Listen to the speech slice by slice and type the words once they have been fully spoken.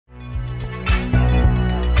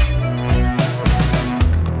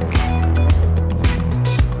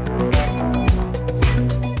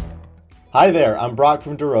Hi there, I'm Brock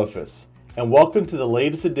from dRofus, and welcome to the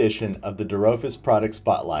latest edition of the dRofus Product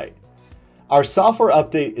Spotlight. Our software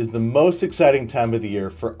update is the most exciting time of the year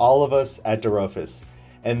for all of us at dRofus,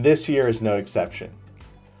 and this year is no exception.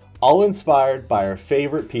 All inspired by our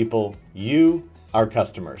favorite people, you, our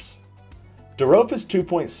customers. dRofus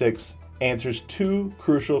 2.6 answers two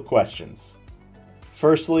crucial questions.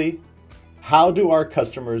 Firstly, how do our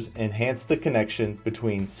customers enhance the connection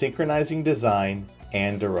between synchronizing design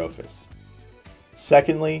and dRofus?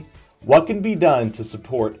 Secondly, what can be done to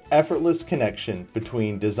support effortless connection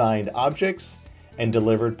between designed objects and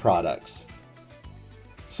delivered products?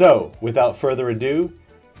 So, without further ado,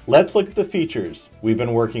 let's look at the features we've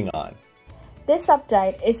been working on. This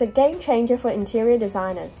update is a game changer for interior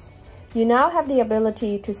designers. You now have the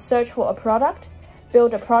ability to search for a product,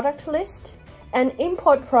 build a product list, and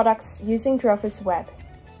import products using dRofus Web.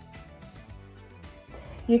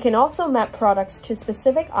 You can also map products to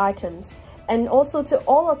specific items and also to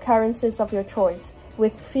all occurrences of your choice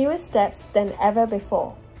with fewer steps than ever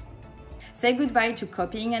before. Say goodbye to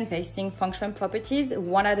copying and pasting function properties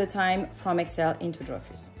one at a time from Excel into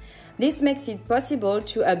dRofus. This makes it possible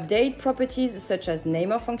to update properties such as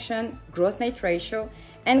name of function, gross net ratio,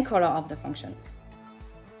 and color of the function.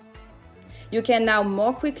 You can now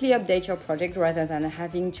more quickly update your project rather than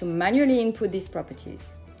having to manually input these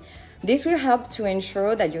properties. This will help to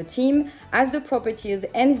ensure that your team has the properties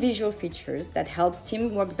and visual features that helps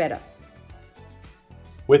team work better.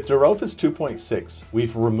 With dRofus 2.6,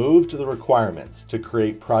 we've removed the requirements to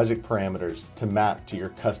create project parameters to map to your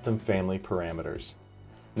custom family parameters.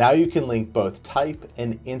 Now you can link both type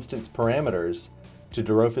and instance parameters to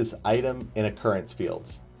dRofus item and occurrence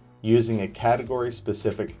fields using a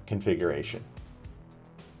category-specific configuration.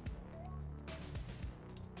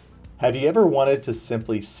 Have you ever wanted to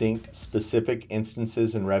simply sync specific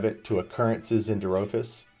instances in Revit to occurrences in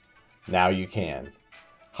dRofus? Now you can.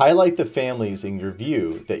 Highlight the families in your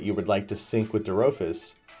view that you would like to sync with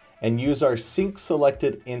dRofus and use our Sync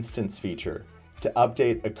Selected Instance feature to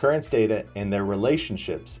update occurrence data and their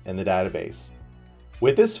relationships in the database.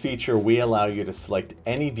 With this feature, we allow you to select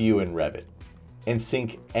any view in Revit and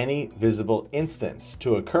sync any visible instance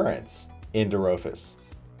to occurrence in dRofus.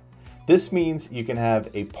 This means you can have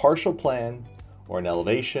a partial plan or an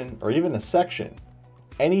elevation or even a section,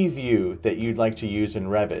 any view that you'd like to use in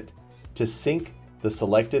Revit to sync the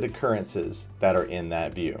selected occurrences that are in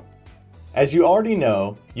that view. As you already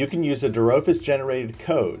know, you can use a dRofus generated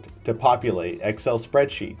code to populate Excel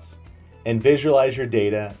spreadsheets and visualize your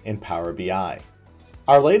data in Power BI.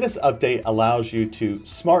 Our latest update allows you to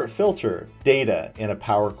smart filter data in a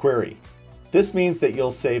Power Query. This means that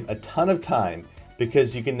you'll save a ton of time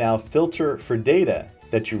because you can now filter for data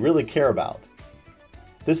that you really care about.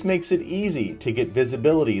 This makes it easy to get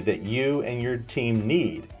visibility that you and your team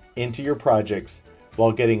need into your projects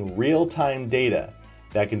while getting real-time data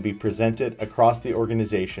that can be presented across the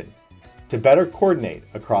organization to better coordinate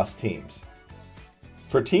across teams.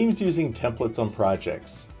 For teams using templates on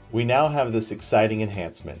projects, we now have this exciting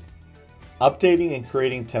enhancement. Updating and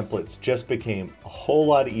creating templates just became a whole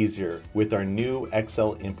lot easier with our new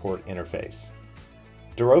Excel import interface.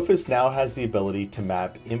 dRofus now has the ability to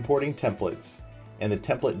map importing templates and the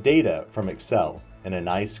template data from Excel in a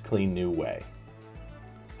nice, clean new way.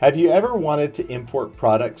 Have you ever wanted to import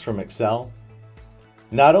products from Excel?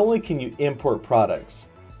 Not only can you import products,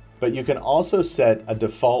 but you can also set a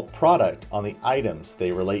default product on the items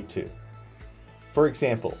they relate to. For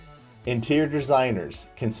example, interior designers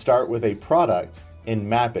can start with a product and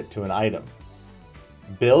map it to an item.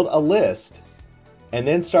 Build a list and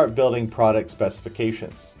then start building product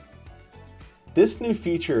specifications. This new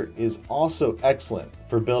feature is also excellent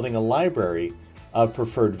for building a library of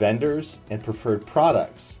preferred vendors and preferred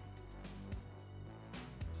products.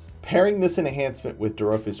 Pairing this enhancement with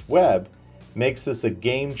dRofus Web makes this a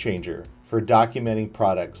game changer for documenting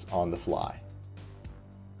products on the fly.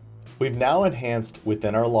 We've now enhanced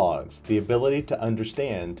within our logs the ability to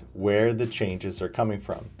understand where the changes are coming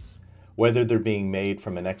from, whether they're being made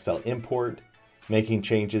from an Excel import, making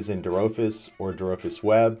changes in dRofus or dRofus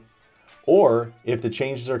Web, or if the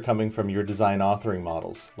changes are coming from your design authoring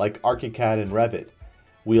models like ArchiCAD and Revit.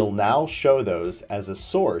 We'll now show those as a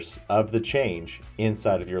source of the change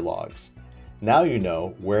inside of your logs. Now you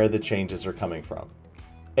know where the changes are coming from.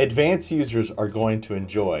 Advanced users are going to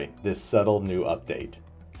enjoy this subtle new update.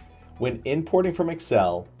 When importing from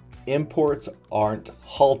Excel, imports aren't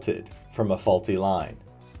halted from a faulty line.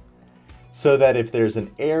 So that if there's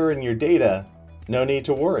an error in your data, no need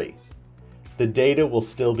to worry. The data will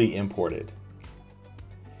still be imported.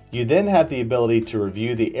 You then have the ability to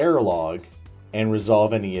review the error log and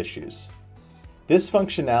resolve any issues. This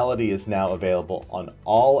functionality is now available on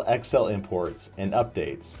all Excel imports and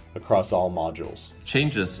updates across all modules.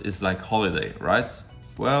 Changes is like holiday, right?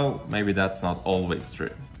 Well, maybe that's not always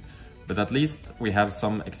true. But at least we have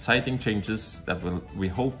some exciting changes that we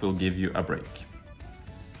hope will give you a break.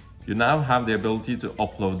 You now have the ability to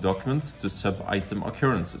upload documents to sub-item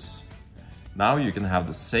occurrences. Now you can have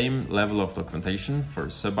the same level of documentation for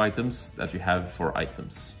sub-items that you have for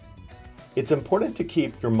items. It's important to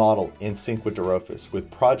keep your model in sync with dRofus with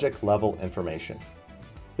project level information.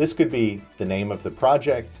 This could be the name of the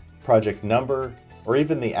project, project number, or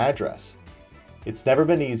even the address. It's never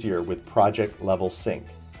been easier with project level sync.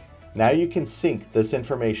 Now you can sync this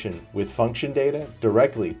information with function data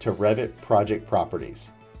directly to Revit project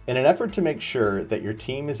properties. In an effort to make sure that your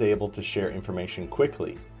team is able to share information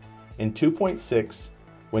quickly, in 2.6,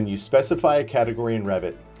 when you specify a category in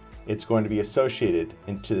Revit, it's going to be associated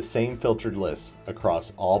into the same filtered list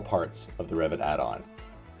across all parts of the Revit add-on.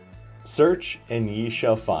 Search and ye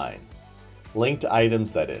shall find. Linked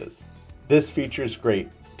items, that is. This feature is great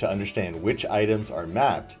to understand which items are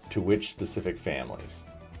mapped to which specific families.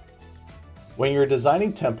 When you're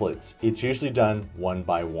designing templates, it's usually done one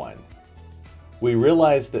by one. We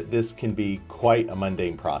realize that this can be quite a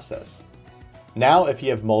mundane process. Now, if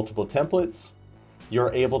you have multiple templates,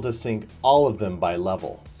 you're able to sync all of them by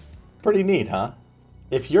level. Pretty neat, huh?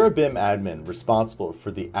 If you're a BIM admin responsible for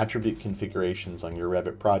the attribute configurations on your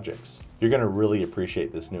Revit projects, you're going to really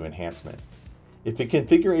appreciate this new enhancement. If a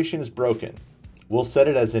configuration is broken, we'll set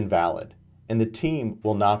it as invalid, and the team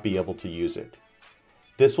will not be able to use it.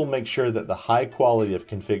 This will make sure that the high quality of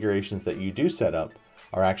configurations that you do set up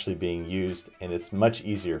are actually being used, and it's much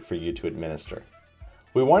easier for you to administer.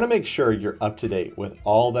 We want to make sure you're up to date with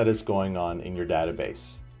all that is going on in your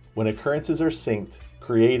database. When occurrences are synced,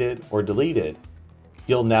 created, or deleted,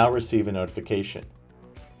 you'll now receive a notification.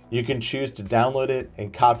 You can choose to download it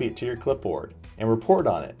and copy it to your clipboard and report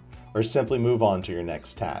on it, or simply move on to your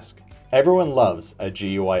next task. Everyone loves a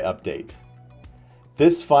GUI update.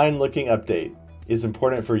 This fine-looking update is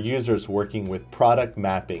important for users working with product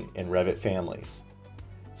mapping in Revit families.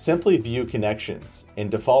 Simply view connections in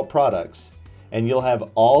default products, and you'll have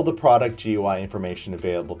all the product GUI information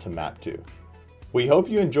available to map to. We hope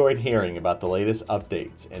you enjoyed hearing about the latest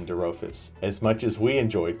updates in dRofus as much as we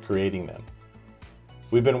enjoyed creating them.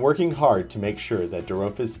 We've been working hard to make sure that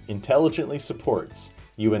dRofus intelligently supports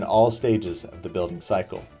you in all stages of the building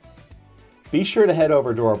cycle. Be sure to head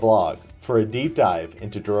over to our blog for a deep dive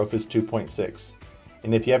into dRofus 2.6,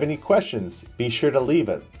 and if you have any questions, be sure to leave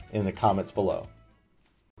it in the comments below.